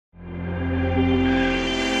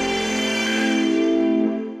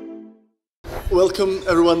Welcome,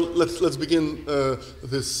 everyone. Let's begin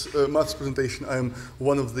this maths presentation. I'm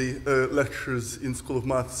one of the lecturers in School of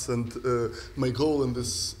Maths, and my goal in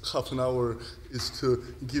this half an hour is to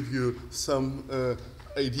give you some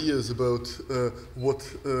ideas about what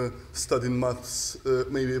studying maths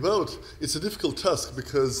may be about. It's a difficult task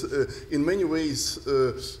because in many ways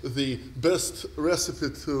the best recipe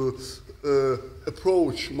to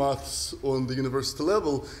approach maths on the university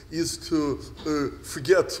level is to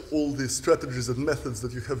forget all the strategies and methods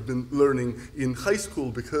that you have been learning in high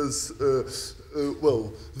school, because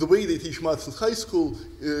well, the way they teach maths in high school,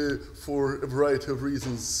 for a variety of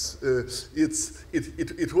reasons,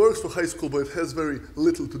 it works for high school, but it has very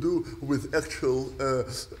little to do with actual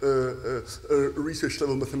research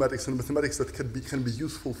level mathematics and mathematics that can be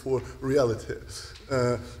useful for reality.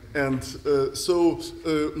 So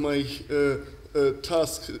my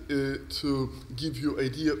task to give you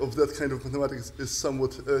idea of that kind of mathematics is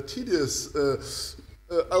somewhat tedious.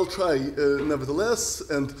 I'll try nevertheless,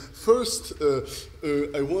 and first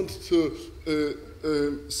I want to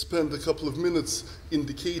spend a couple of minutes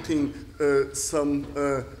indicating some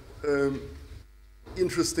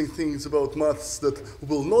interesting things about maths that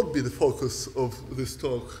will not be the focus of this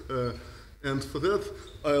talk. And for that,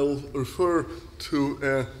 I'll refer to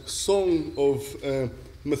a song of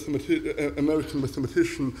American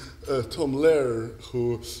mathematician Tom Lehrer,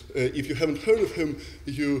 who, if you haven't heard of him,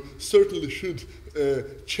 you certainly should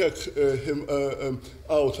check him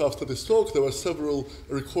out after this talk. There are several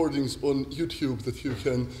recordings on YouTube that you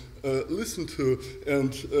can listen to,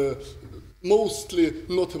 and mostly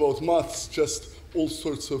not about maths, just all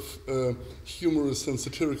sorts of humorous and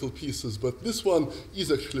satirical pieces. But this one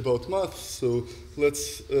is actually about maths, so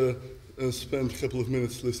let's spend a couple of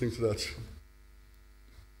minutes listening to that.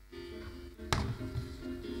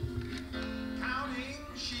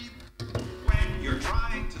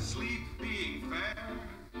 Trying to sleep, being fair,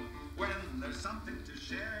 when there's something to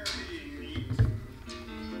share, being neat,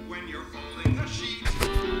 when you're folding a sheet,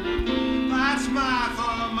 that's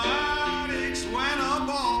mathematics. When a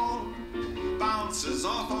ball bounces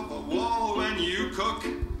off of a wall, when you cook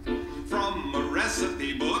from a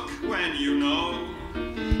recipe book, when you know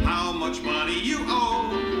how much money you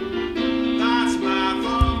owe, that's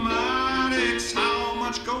mathematics. How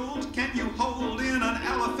much gold can you hold in an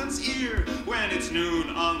elephant's ear? When it's noon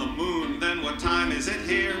on the moon, then what time is it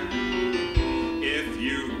here? If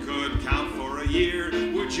you could count for a year,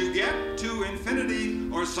 would you get to infinity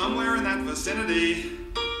or somewhere in that vicinity?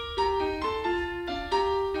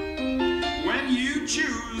 When you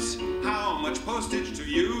choose how much postage to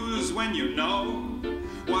use, when you know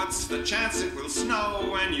what's the chance it will snow,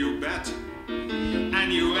 when you bet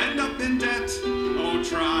and you end up in debt, oh,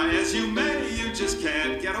 try as you may, you just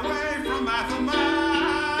can't get away from mathematics.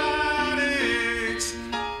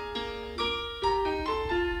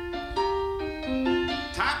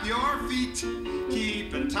 Tap your feet,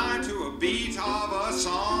 keep in time to a beat of a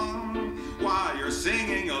song. While you're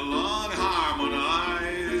singing along,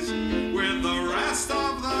 harmonize with the rest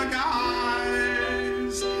of the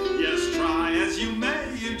guys. Yes, try as you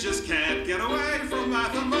may, you just can't get away from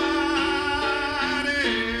mathematics.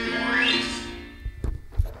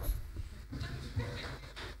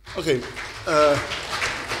 Okay,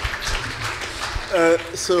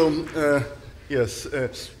 yes,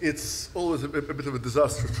 it's always a bit of a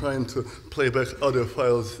disaster trying to play back audio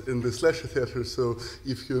files in this lecture theater, so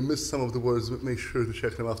if you miss some of the words, make sure to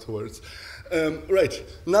check them afterwards. Right,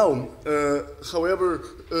 now, however,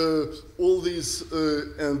 all these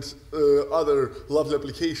and other lovely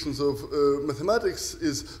applications of mathematics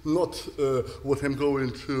is not what I'm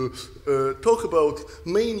going to talk about,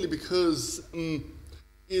 mainly because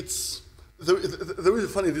there is a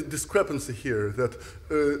funny discrepancy here, that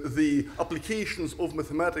the applications of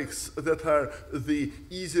mathematics that are the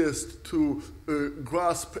easiest to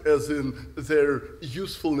grasp, as in their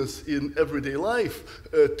usefulness in everyday life,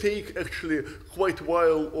 take actually quite a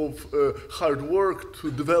while of hard work to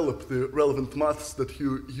develop the relevant maths that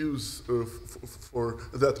you use for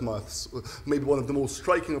that maths. Maybe one of the most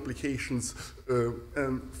striking applications,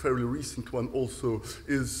 and fairly recent one also,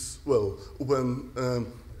 is, well, when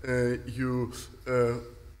you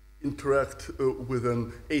interact with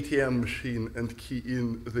an ATM machine and key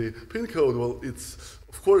in the PIN code. Well, it's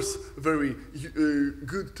of course very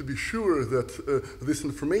good to be sure that this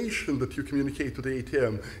information that you communicate to the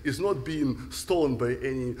ATM is not being stolen by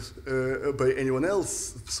anyone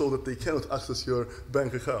else, so that they cannot access your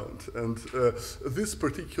bank account. And this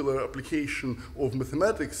particular application of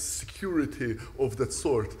mathematics, security of that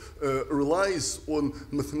sort, relies on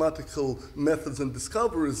mathematical methods and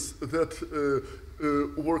discoveries that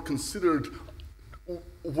were considered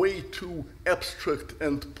way too abstract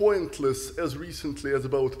and pointless as recently as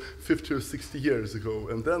about 50 or 60 years ago.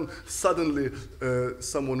 And then suddenly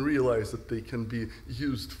someone realized that they can be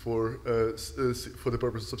used for the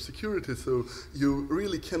purposes of security. So you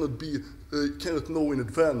really cannot know in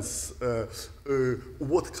advance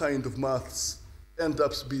what kind of maths end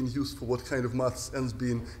up being useful, what kind of maths ends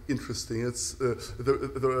being interesting.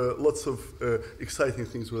 There are lots of exciting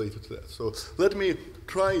things related to that. So let me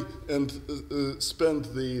try and spend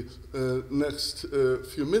the next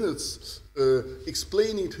few minutes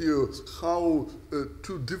explaining to you how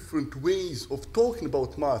two different ways of talking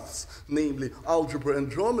about maths, namely algebra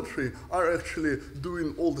and geometry, are actually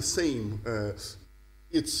doing all the same.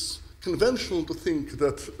 It's conventional to think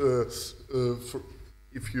that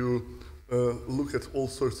if you look at all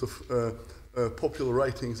sorts of popular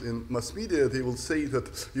writings in mass media, they will say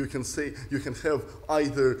that you can have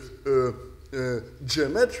either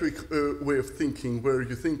geometric way of thinking, where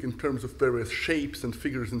you think in terms of various shapes and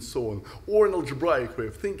figures and so on, or an algebraic way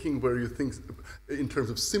of thinking, where you think in terms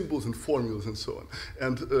of symbols and formulas and so on.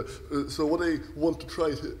 And so what I want to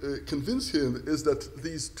try to convince you is that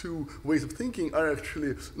these two ways of thinking are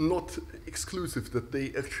actually not exclusive, that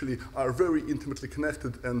they actually are very intimately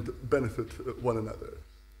connected and benefit one another.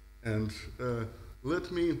 And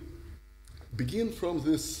let me begin from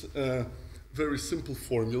this very simple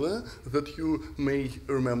formula that you may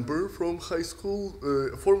remember from high school,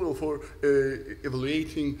 a formula for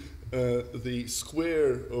evaluating the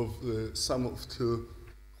square of the sum of two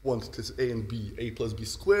quantities a and b. A plus b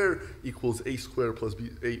squared equals a squared plus b,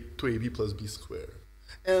 to ab plus b squared.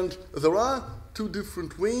 And there are two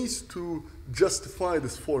different ways to justify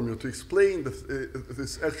this formula, to explain that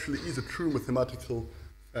this actually is a true mathematical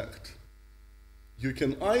fact. You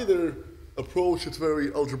can either approach it very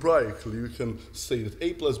algebraically. You can say that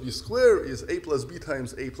a plus b squared is a plus b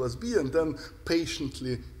times a plus b, and then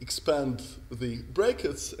patiently expand the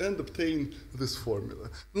brackets and obtain this formula.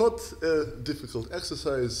 Not a difficult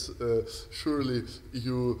exercise. Surely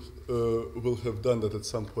you will have done that at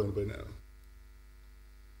some point by now.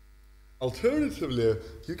 Alternatively,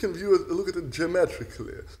 you can look at it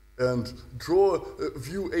geometrically and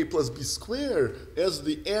view a plus b squared as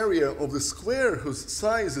the area of the square whose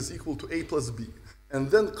size is equal to a plus b,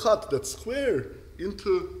 and then cut that square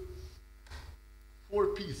into 4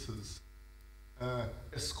 pieces. A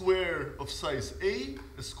square of size a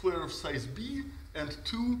square of size b, and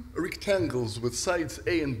 2 rectangles with sides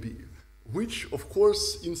a and b, which of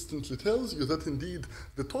course instantly tells you that indeed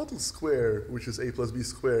the total square, which is a plus b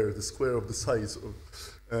squared, the square of the size of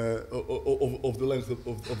the length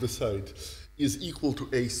of the side, is equal to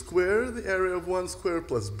a squared, the area of 1 square,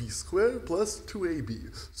 plus b squared plus 2ab.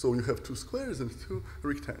 So you have 2 squares and 2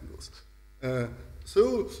 rectangles.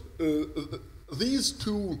 These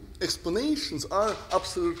two explanations are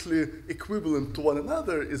absolutely equivalent to one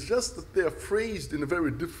another. It's just that they are phrased in a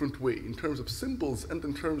very different way in terms of symbols and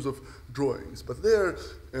in terms of drawings. But they are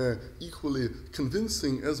equally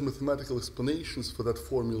convincing as mathematical explanations for that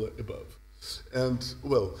formula above. And,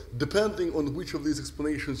 well, depending on which of these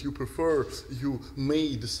explanations you prefer, you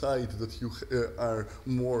may decide that you are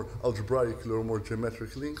more algebraically or more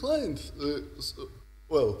geometrically inclined.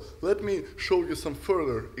 Well, let me show you some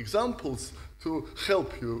further examples to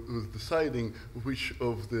help you with deciding which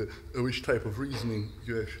type of reasoning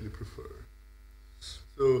you actually prefer.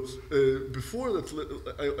 So before that,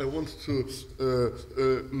 I want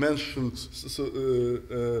to mention,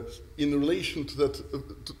 in relation to that,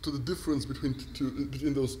 to the difference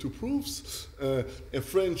between those two proofs, a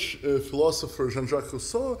French philosopher, Jean-Jacques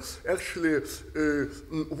Rousseau, actually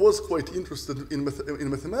was quite interested in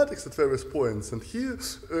mathematics at various points, and he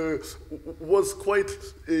was quite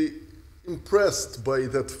impressed by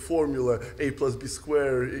that formula, a plus b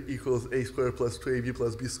squared equals a squared plus 2ab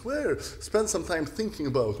plus b squared, spent some time thinking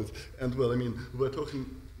about it. And, well, I mean, we're talking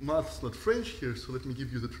maths, not French here, so let me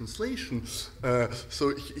give you the translation.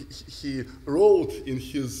 So he wrote in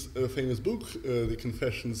his famous book, The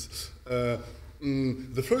Confessions,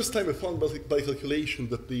 the first time I found by calculation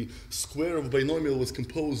that the square of a binomial was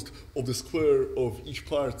composed of the square of each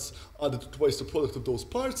part added to twice the product of those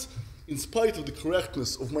parts, in spite of the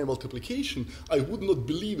correctness of my multiplication, I would not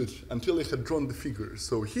believe it until I had drawn the figures.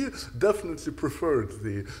 So he definitely preferred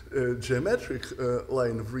the geometric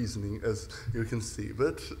line of reasoning, as you can see.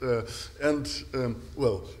 But,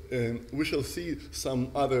 we shall see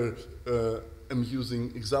some other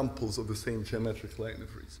amusing examples of the same geometric line of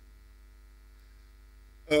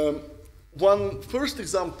reasoning. One first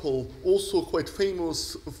example, also quite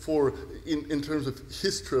famous in terms of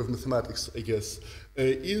history of mathematics, I guess,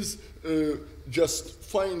 is just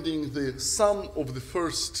finding the sum of the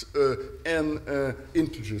first n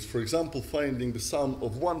integers. For example, finding the sum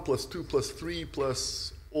of 1 plus 2 plus 3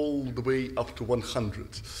 plus all the way up to 100.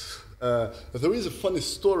 There is a funny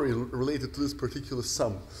story related to this particular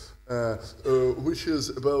sum, which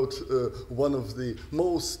is about one of the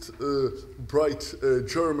most bright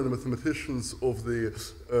German mathematicians of the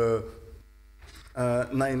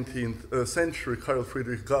 19th century, Carl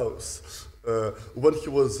Friedrich Gauss. When he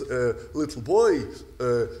was a little boy,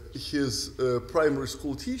 his primary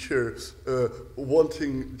school teacher,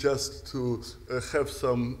 wanting just to have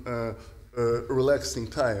some relaxing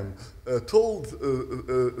time, told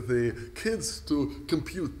the kids to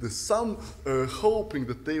compute the sum, hoping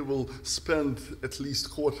that they will spend at least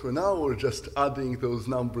quarter an hour just adding those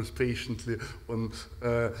numbers patiently on,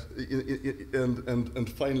 and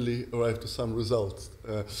finally arrive to some result.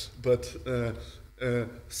 But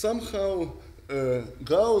somehow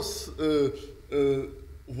Gauss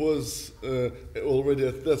was already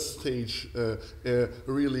at that stage a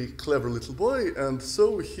really clever little boy, and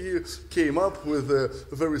so he came up with a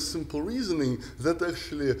very simple reasoning that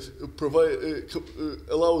actually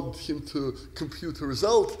allowed him to compute a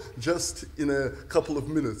result just in a couple of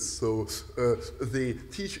minutes. So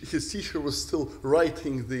his teacher was still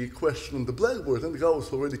writing the question on the blackboard, and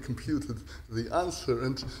Gauss already computed the answer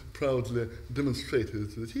and proudly demonstrated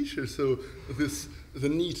it to the teacher. So the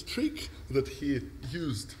neat trick that he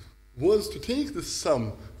used was to take the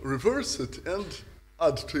sum, reverse it, and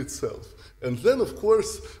add to itself. And then, of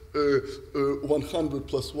course, 100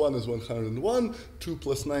 plus 1 is 101, 2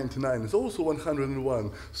 plus 99 is also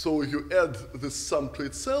 101. So you add the sum to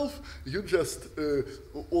itself, you just,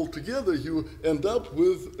 altogether, you end up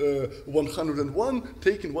with 101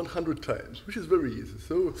 taken 100 times, which is very easy.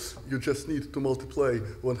 So you just need to multiply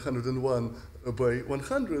 101 by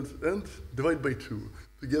 100 and divide by 2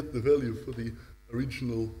 to get the value for the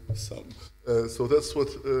original sum. So that's what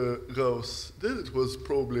Gauss did. It was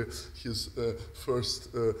probably his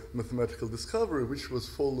first mathematical discovery, which was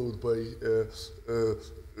followed by a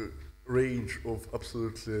range of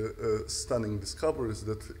absolutely stunning discoveries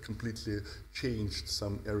that completely changed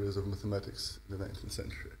some areas of mathematics in the 19th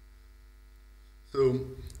century. So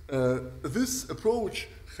this approach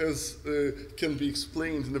can be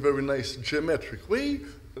explained in a very nice geometric way,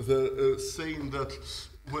 saying that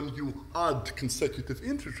when you add consecutive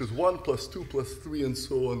integers, 1 plus 2 plus 3 and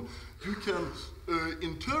so on, you can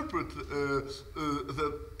interpret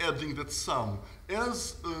adding that sum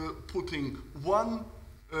as putting 1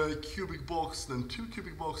 cubic box, then 2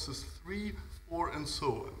 cubic boxes, 3, 4, and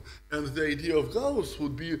so on. And the idea of Gauss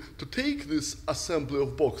would be to take this assembly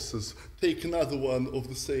of boxes, take another one of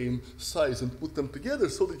the same size and put them together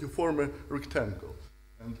so that you form a rectangle.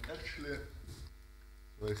 And actually,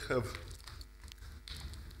 I have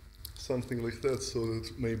something like that so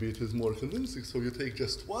that maybe it is more convincing. So you take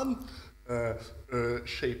just one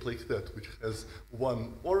shape like that, which has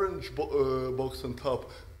 1 orange box on top,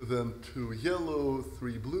 then 2 yellow,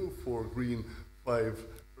 3 blue, 4 green, 5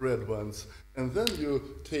 red ones. And then you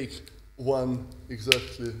take one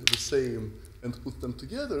exactly the same and put them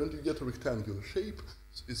together, and you get a rectangular shape.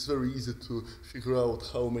 It's very easy to figure out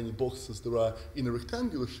how many boxes there are in a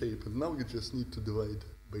rectangular shape, and now you just need to divide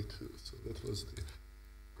by 2. So that was the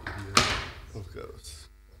idea of Gauss.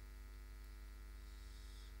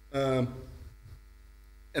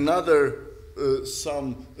 Another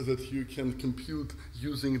sum that you can compute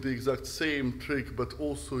using the exact same trick, but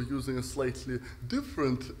also using a slightly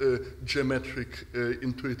different geometric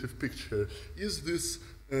intuitive picture, is this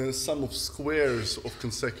sum of squares of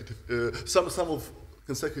consecutive, sum of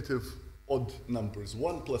consecutive odd numbers,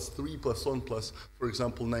 1 plus 3 plus 1 plus, for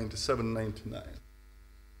example, 97, 99.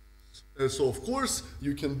 So of course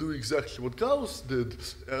you can do exactly what Gauss did,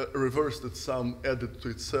 reverse that sum, add it to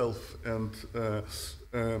itself, and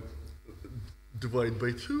divide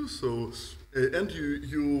by 2. So and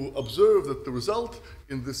you observe that the result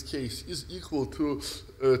in this case is equal to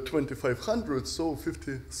 2500, so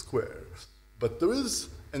 50 square. But there is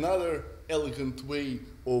another elegant way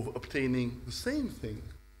of obtaining the same thing.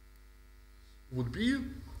 Would be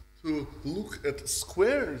to look at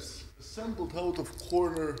squares assembled out of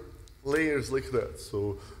corner layers like that.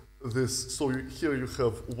 So here you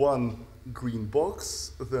have 1 green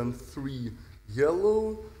box, then 3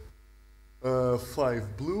 yellow,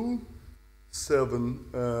 5 blue, 7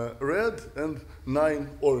 red, and 9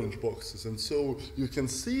 orange boxes. And so you can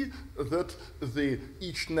see that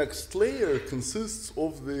each next layer consists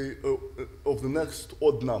of the next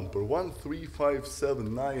odd number, 1, 3, 5,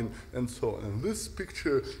 7, 9, and so on. And this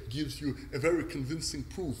picture gives you a very convincing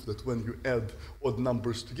proof that when you add odd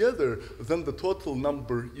numbers together, then the total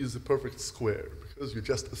number is a perfect square, because you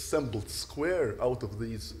just assembled square out of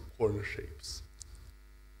these corner shapes.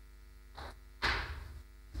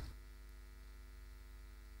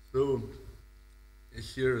 So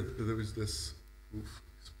here there is this proof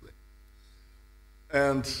explained.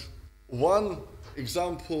 And one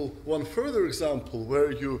further example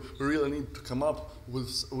where you really need to come up with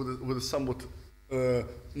a somewhat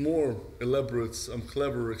more elaborate,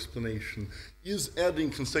 clever explanation is adding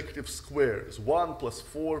consecutive squares, 1 plus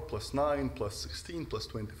 4 plus 9 plus 16 plus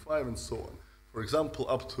 25 and so on. For example,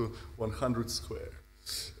 up to 100 square.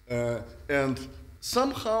 And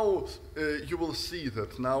somehow you will see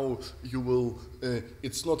that now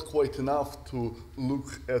it's not quite enough to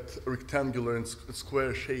look at rectangular and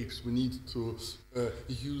square shapes. We need to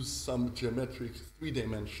use some geometric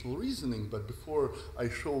three-dimensional reasoning. But before I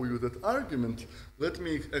show you that argument, let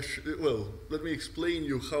me explain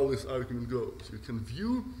you how this argument goes. You can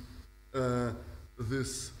view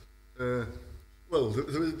this. There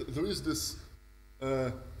is this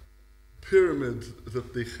pyramid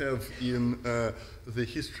that they have in the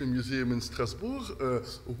History Museum in Strasbourg,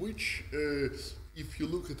 which, if you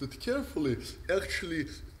look at it carefully, actually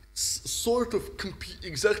sort of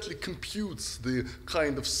exactly computes the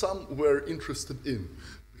kind of sum we're interested in.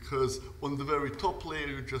 Because on the very top layer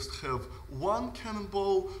you just have 1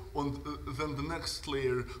 cannonball, then the next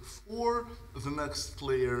layer 4, the next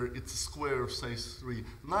layer it's a square of size 3,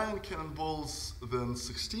 9 cannonballs, then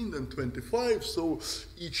 16, then 25. So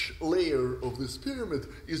each layer of this pyramid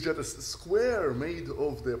is just a square made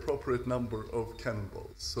of the appropriate number of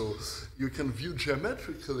cannonballs. So you can view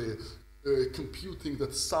geometrically computing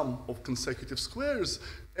that sum of consecutive squares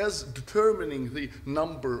as determining the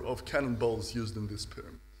number of cannonballs used in this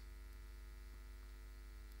pyramid.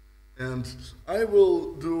 And I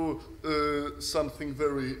will do something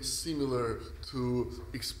very similar to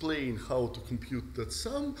explain how to compute that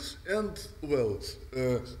sum. And, well,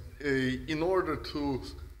 in order to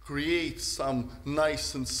create some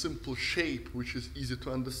nice and simple shape which is easy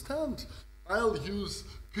to understand, I'll use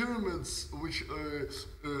pyramids which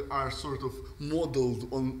are sort of modeled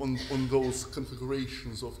on those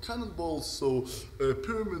configurations of cannonballs. So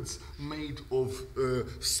pyramids made of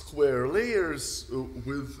square layers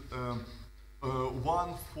with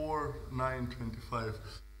 1, 4, 9, 25,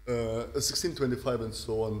 16, 25, and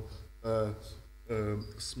so on,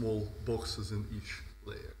 small boxes in each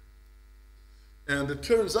layer. And it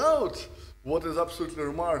turns out, what is absolutely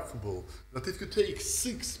remarkable, that if you take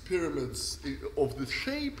 6 pyramids of this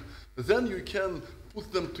shape, then you can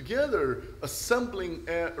put them together, assembling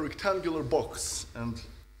a rectangular box. And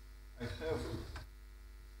I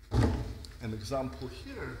have an example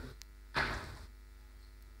here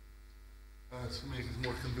to make it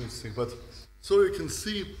more convincing. But so you can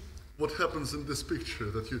see what happens in this picture,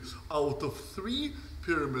 that you, out of 3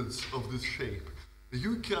 pyramids of this shape,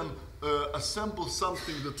 you can assemble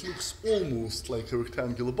something that looks almost like a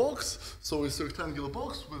rectangular box. So it's a rectangular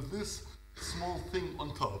box with this small thing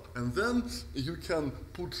on top. And then you can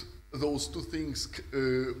put those 2 things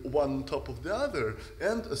one on top of the other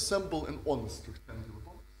and assemble an honest rectangular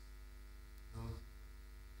box.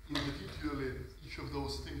 Individually, each of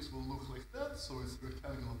those things will look like that. So it's a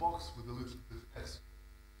rectangular box with a little bit extra.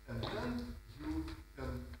 And then you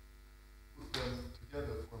can put them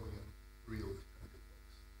together, forming a real.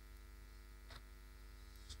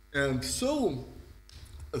 And so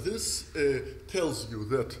this tells you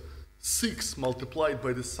that 6 multiplied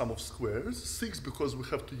by the sum of squares, 6 because we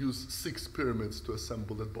have to use 6 pyramids to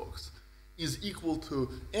assemble that box, is equal to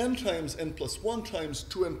n times n plus 1 times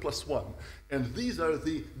 2n plus 1. And these are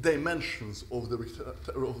the dimensions of the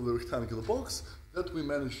rectangular box that we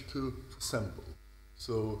managed to assemble.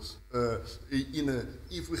 So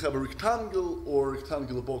if we have a rectangle or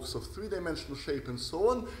rectangular box of 3-dimensional shape and so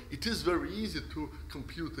on, it is very easy to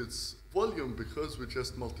compute its volume because we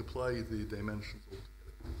just multiply the dimensions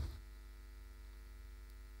altogether.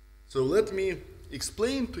 So let me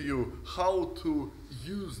explain to you how to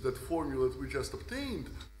use that formula that we just obtained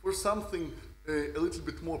for something a little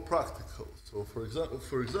bit more practical. So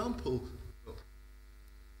for example,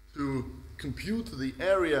 to compute the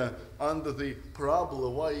area under the parabola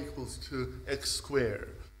y equals to x squared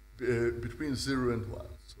between 0 and 1.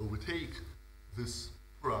 So we take this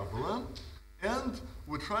parabola And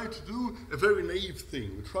we try to do a very naive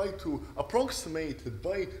thing. We try to approximate it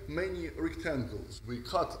by many rectangles. We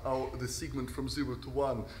cut the segment from 0 to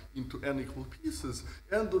 1 into n equal pieces,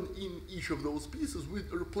 and in each of those pieces we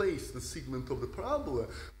replace the segment of the parabola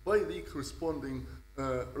by the corresponding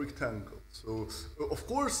rectangle. So, of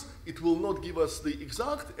course, it will not give us the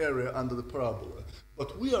exact area under the parabola,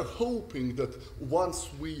 but we are hoping that once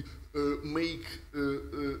we make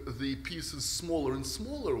the pieces smaller and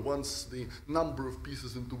smaller, once the number of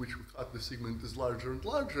pieces into which we cut the segment is larger and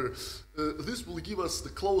larger, this will give us the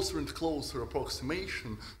closer and closer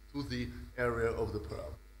approximation to the area of the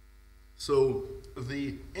parabola. So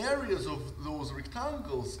the areas of those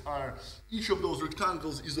rectangles are, each of those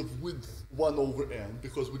rectangles is of width 1 over n,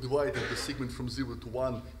 because we divided the segment from 0 to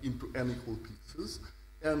 1 into n equal pieces.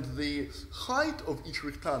 And the height of each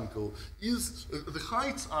rectangle is, the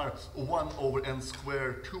heights are 1 over n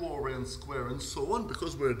squared, 2 over n squared, and so on,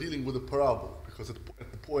 because we're dealing with a parabola. Because at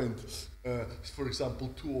the point, for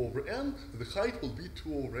example, 2 over n, the height will be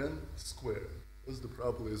 2 over n squared, because the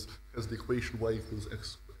parabola has the equation y equals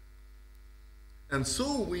x squared. And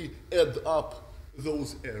so we add up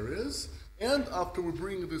those areas, and after we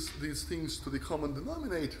bring these things to the common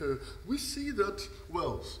denominator, we see that,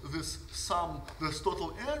 well, this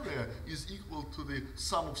total area is equal to the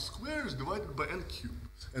sum of squares divided by n cubed.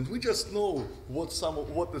 And we just know what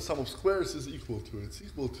the sum of squares is equal to. It's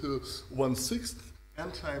equal to 1/6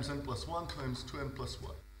 n times n plus 1 times 2n plus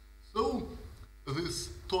 1. So this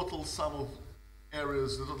total sum of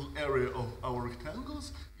areas, the total area of our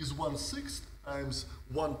rectangles is 1/6 times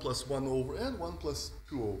 1 plus 1 over n, 1 plus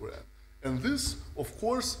 2 over n. And this, of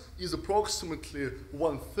course, is approximately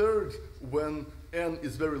 1/3 when n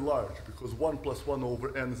is very large, because 1 plus 1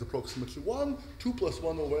 over n is approximately 1, 2 plus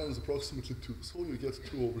 1 over n is approximately 2. So you get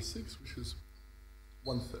 2 over 6, which is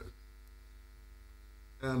 1/3.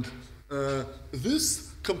 And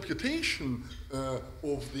this computation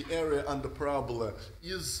of the area under parabola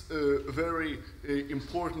is very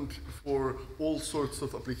important for all sorts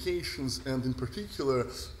of applications, and in particular,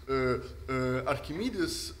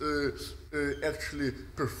 Archimedes actually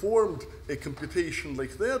performed a computation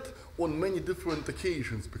like that on many different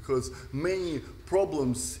occasions, because many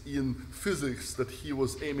problems in physics that he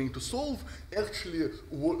was aiming to solve actually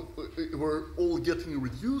were all getting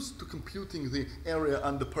reduced to computing the area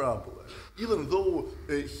under parabola, even though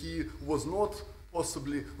he was not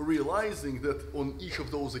possibly realizing that on each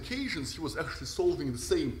of those occasions he was actually solving the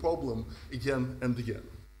same problem again and again.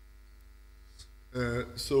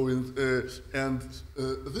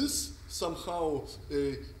 This somehow,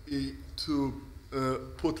 to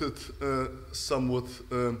put it somewhat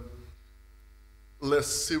less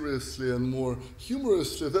seriously and more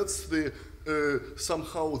humorously, that's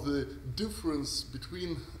somehow the difference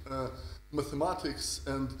between mathematics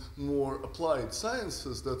and more applied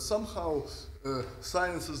sciences, that somehow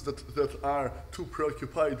sciences that are too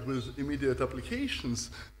preoccupied with immediate applications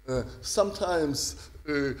sometimes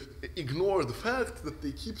ignore the fact that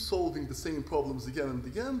they keep solving the same problems again and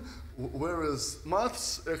again, whereas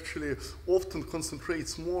maths actually often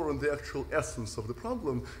concentrates more on the actual essence of the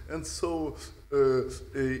problem, and so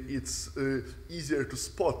it's easier to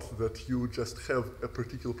spot that you just have a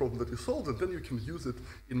particular problem that you solved, and then you can use it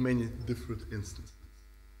in many different instances.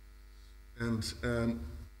 And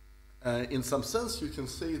in some sense, you can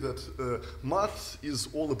say that maths is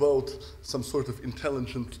all about some sort of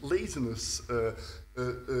intelligent laziness,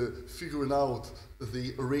 figuring out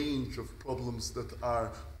the range of problems that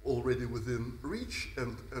are already within reach,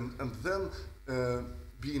 and then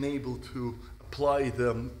being able to apply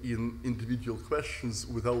them in individual questions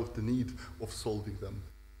without the need of solving them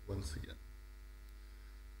once again.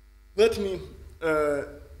 Let me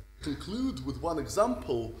conclude with one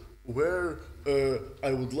example where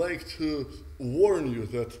I would like to warn you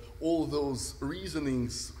that all those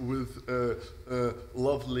reasonings with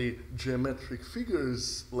lovely geometric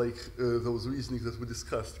figures, like those reasonings that we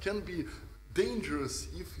discussed, can be dangerous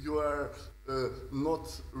if you are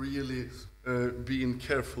not really being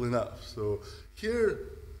careful enough. So here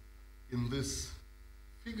in this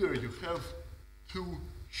figure you have two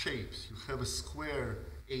shapes. You have a square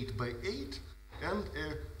 8 by 8 and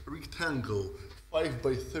a rectangle 5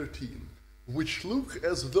 by 13, which look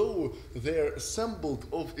as though they're assembled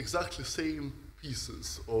of exactly same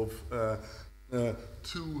pieces of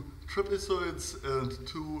two trapezoids and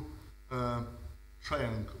two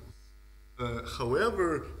triangles.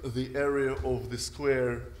 However, the area of the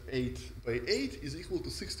square 8 by 8 is equal to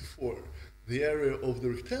 64. The area of the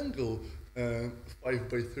rectangle 5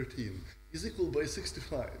 by 13 is equal by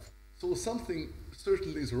 65. So something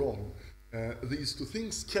certainly is wrong. These two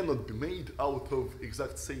things cannot be made out of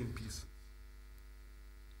exact same pieces.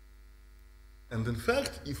 And in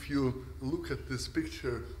fact, if you look at this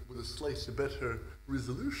picture with a slightly better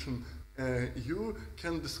resolution, you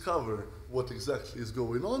can discover what exactly is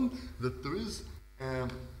going on, that there is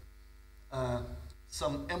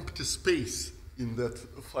some empty space in that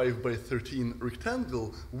 5 by 13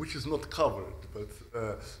 rectangle, which is not covered. But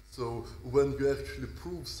so when you actually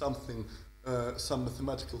prove something, some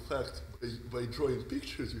mathematical fact by drawing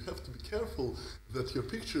pictures, you have to be careful that your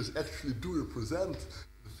pictures actually do represent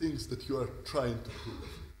the things that you are trying to prove.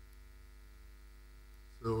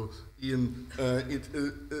 So in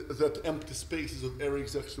that empty space is of area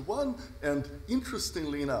exactly 1, and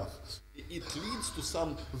interestingly enough, it leads to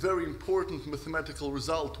some very important mathematical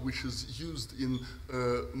result which is used in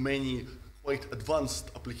many quite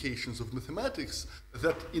advanced applications of mathematics,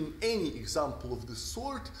 that in any example of this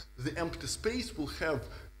sort, the empty space will have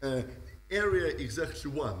area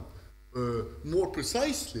exactly 1. More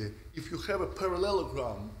precisely, if you have a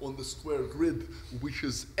parallelogram on the square grid which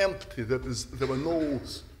is empty, that is, there are no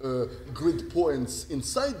grid points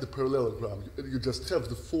inside the parallelogram, you just have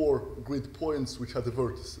the 4 grid points which are the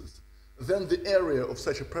vertices, then the area of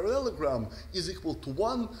such a parallelogram is equal to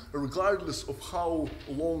 1 regardless of how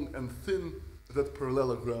long and thin that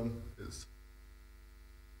parallelogram is.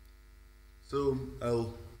 So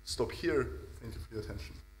I'll stop here. Thank you for your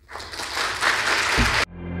attention.